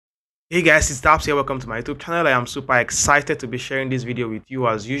Hey guys, it's Dabs here. Welcome to my YouTube channel. I am super excited to be sharing this video with you.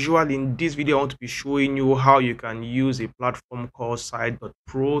 As usual, in this video, I want to be showing you how you can use a platform called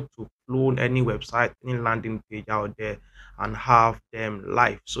Site.pro to clone any website, any landing page out there and have them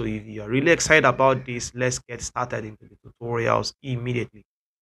live. So if you're really excited about this, let's get started into the tutorials immediately.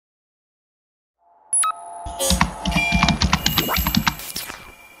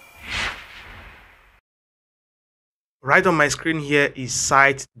 Right on my screen here is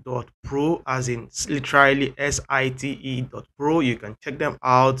Site.pro, as in literally Site.pro. You can check them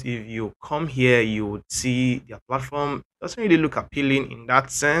out. If you come here, you would see their platform doesn't really look appealing in that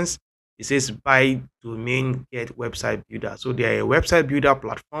sense. It says buy domain, get website builder. So they are a website builder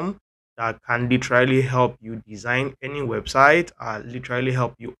platform that can literally help you design any website, literally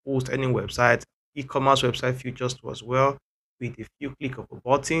help you host any website, e-commerce website features too as well, with a few click of a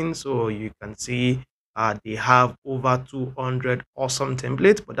button. So you can see they have over 200 awesome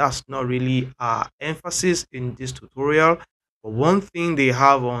templates, but that's not really emphasis in this tutorial. But one thing they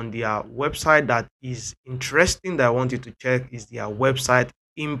have on their website that is interesting that I want you to check is their website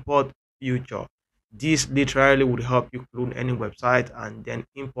import feature. This literally would help you clone any website and then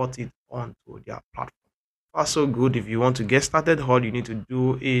import it onto their platform. That's so good. If you want to get started, all you need to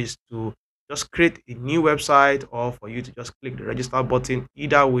do is to just create a new website, or for you to just click the register button.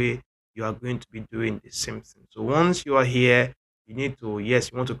 Either way, you are going to be doing the same thing. So once you are here, you need to, yes,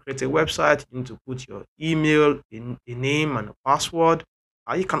 you want to create a website, you need to put your email, in a name and a password.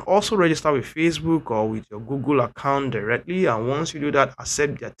 You can also register with Facebook or with your Google account directly. And once you do that,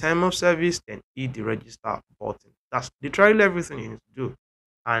 accept their term of service, then hit the register button. That's literally everything you need to do.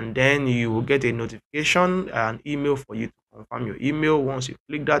 And then you will get a notification, an email for you to confirm your email. Once you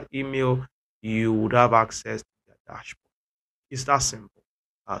click that email, you would have access to the dashboard. It's that simple.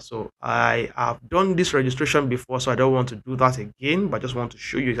 So I have done this registration before, so I don't want to do that again, but I just want to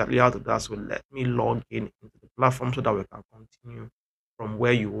show you exactly how to do that. So let me log in into the platform so that we can continue from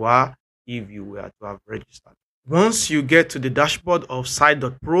where you are if you were to have registered. Once you get to the dashboard of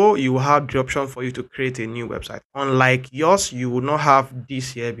Site.pro, you will have the option for you to create a new website. Unlike yours, you will not have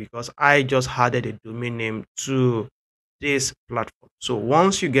this here because I just added a domain name to this platform. So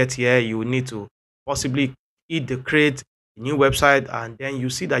once you get here, you will need to possibly hit the create a new website, and then you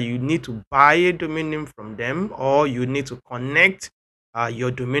see that you need to buy a domain name from them, or you need to connect.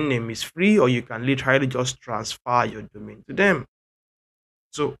 Your domain name is free, or you can literally just transfer your domain to them.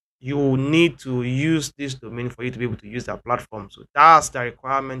 So you need to use this domain for you to be able to use that platform. So that's the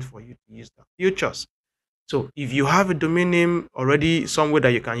requirement for you to use the features. So if you have a domain name already somewhere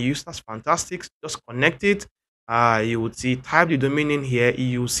that you can use, that's fantastic. Just connect it. You would see, type the domain in here.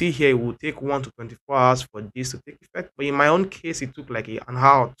 You see here, it will take 1 to 24 hours for this to take effect. But in my own case, it took like an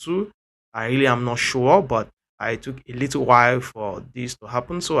hour or two. I really am not sure, but I took a little while for this to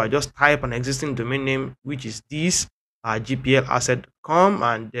happen. So I just type an existing domain name, which is this gplasset.com,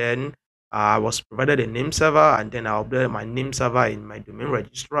 and then I was provided a name server, and then I uploaded my name server in my domain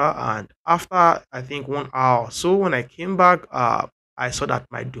registrar. And after I think 1 hour or so, when I came back, I saw that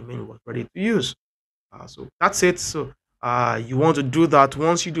my domain was ready to use. So that's it. So you want to do that.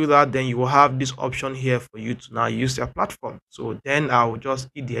 Once you do that, then you will have this option here for you to now use your platform. So then I will just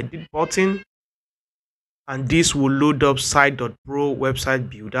hit the edit button, and this will load up Site.pro website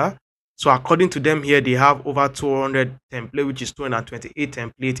builder. So according to them here, they have over 200 template, which is 228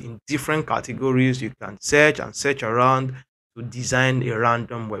 template in different categories. You can search and search around to design a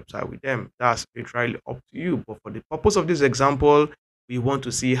random website with them. That's literally up to you. But for the purpose of this example, we want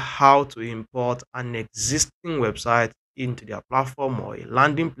to see how to import an existing website into their platform, or a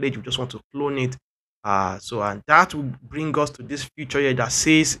landing page. We just want to clone it. And that will bring us to this feature here that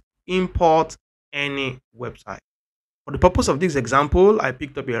says import any website. For the purpose of this example, I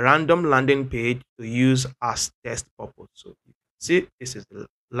picked up a random landing page to use as test purpose. So you can see this is the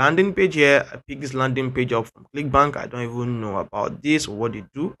landing page here. I picked this landing page up from ClickBank. I don't even know about this or what they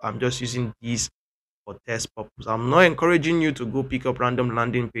do. I'm just using this for test purpose. I'm not encouraging you to go pick up random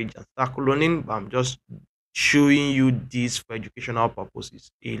landing page and start cloning, but I'm just showing you this for educational purposes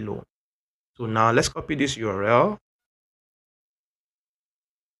alone. So now let's copy this URL.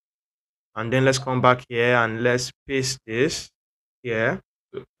 And then let's come back here and let's paste this here.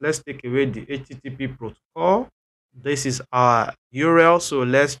 So let's take away the HTTP protocol. This is our URL, so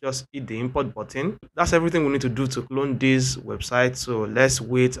let's just hit the import button. That's everything we need to do to clone this website. So let's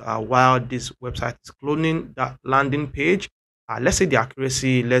wait while this website is cloning that landing page. Let's see the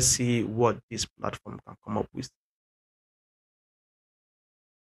accuracy. Let's see what this platform can come up with.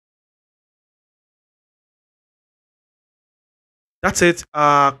 That's it.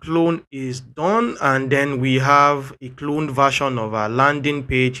 Our clone is done, and then we have a cloned version of our landing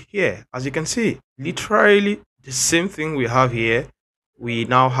page here. As you can see, literally the same thing we have here, we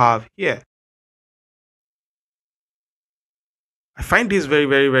now have here. I find this very,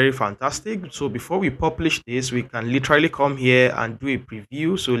 very, very fantastic. So before we publish this, we can literally come here and do a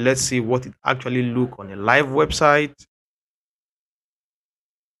preview. So let's see what it actually look on a live website.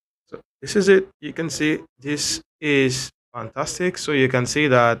 So this is it. You can see this is fantastic. So you can see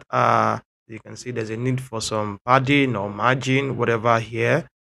that you can see there's a need for some padding or margin, whatever here.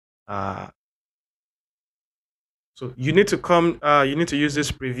 Uh, so you need to come, you need to use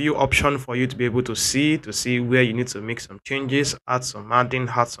this preview option for you to be able to see where you need to make some changes, add some margin,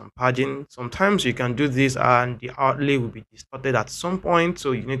 add some padding. Sometimes you can do this and the outlay will be distorted at some point.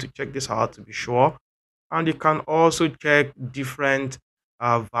 So you need to check this out to be sure. And you can also check different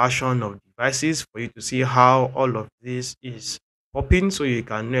version of devices for you to see how all of this is popping, so you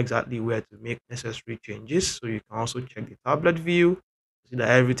can know exactly where to make necessary changes. So you can also check the tablet view to see that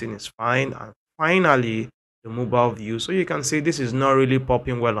everything is fine, and finally the mobile view, so you can see this is not really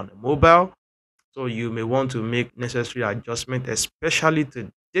popping well on the mobile, so you may want to make necessary adjustment, especially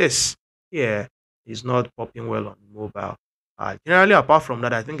to this here is not popping well on mobile. Generally, apart from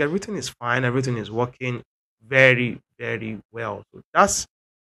that, I think everything is fine, everything is working very, very well. So that's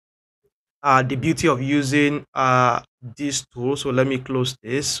the beauty of using this tool. So let me close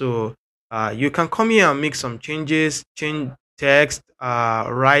this. So you can come here and make some changes, change text,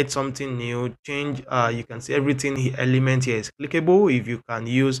 write something new, change. You can see everything element here is clickable. If you can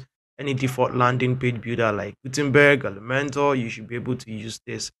use any default landing page builder like Gutenberg, Elementor, you should be able to use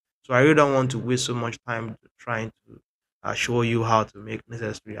this. So I really don't want to waste so much time trying to show you how to make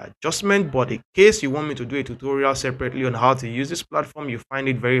necessary adjustment. But in case you want me to do a tutorial separately on how to use this platform, you find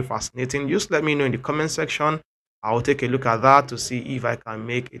it very fascinating, just let me know in the comment section. I'll take a look at that to see if I can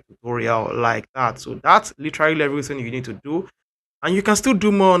make a tutorial like that. So that's literally everything you need to do. And you can still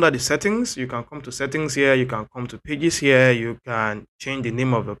do more under the settings. You can come to settings here, you can come to pages here, you can change the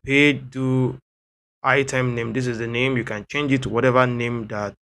name of a page, do item name, this is the name, you can change it to whatever name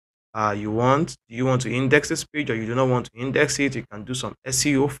that you want. Do you want to index this page or you do not want to index it? You can do some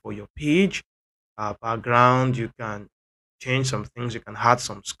SEO for your page. Background, you can change some things, you can add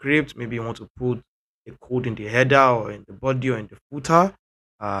some script. Maybe you want to put a code in the header or in the body or in the footer.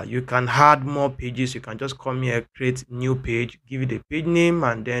 You can add more pages. You can just come here, create new page, give it a page name,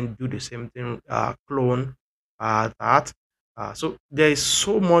 and then do the same thing, clone that. So there is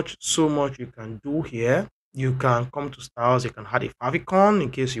so much you can do here. You can come to styles, you can add a favicon in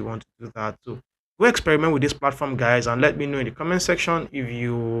case you want to do that. So go experiment with this platform, guys, and let me know in the comment section if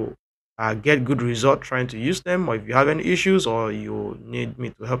you get good result trying to use them, or if you have any issues or you need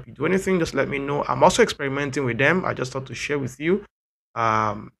me to help you do anything, just let me know. I'm also experimenting with them. I just thought to share with you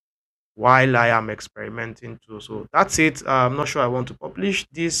while I am experimenting too. So that's it. I'm not sure I want to publish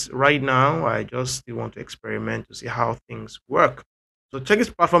this right now. I just still want to experiment to see how things work. So check this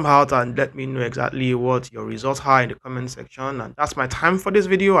platform out and let me know exactly what your results are in the comment section. And that's my time for this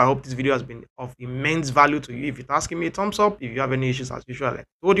video. I hope this video has been of immense value to you. If you're asking me a thumbs up, if you have any issues as usual, like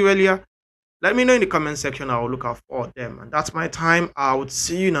I told you earlier, let me know in the comment section. I will look out for them. And that's my time. I would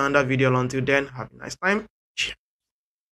see you in another video. Until then, have a nice time.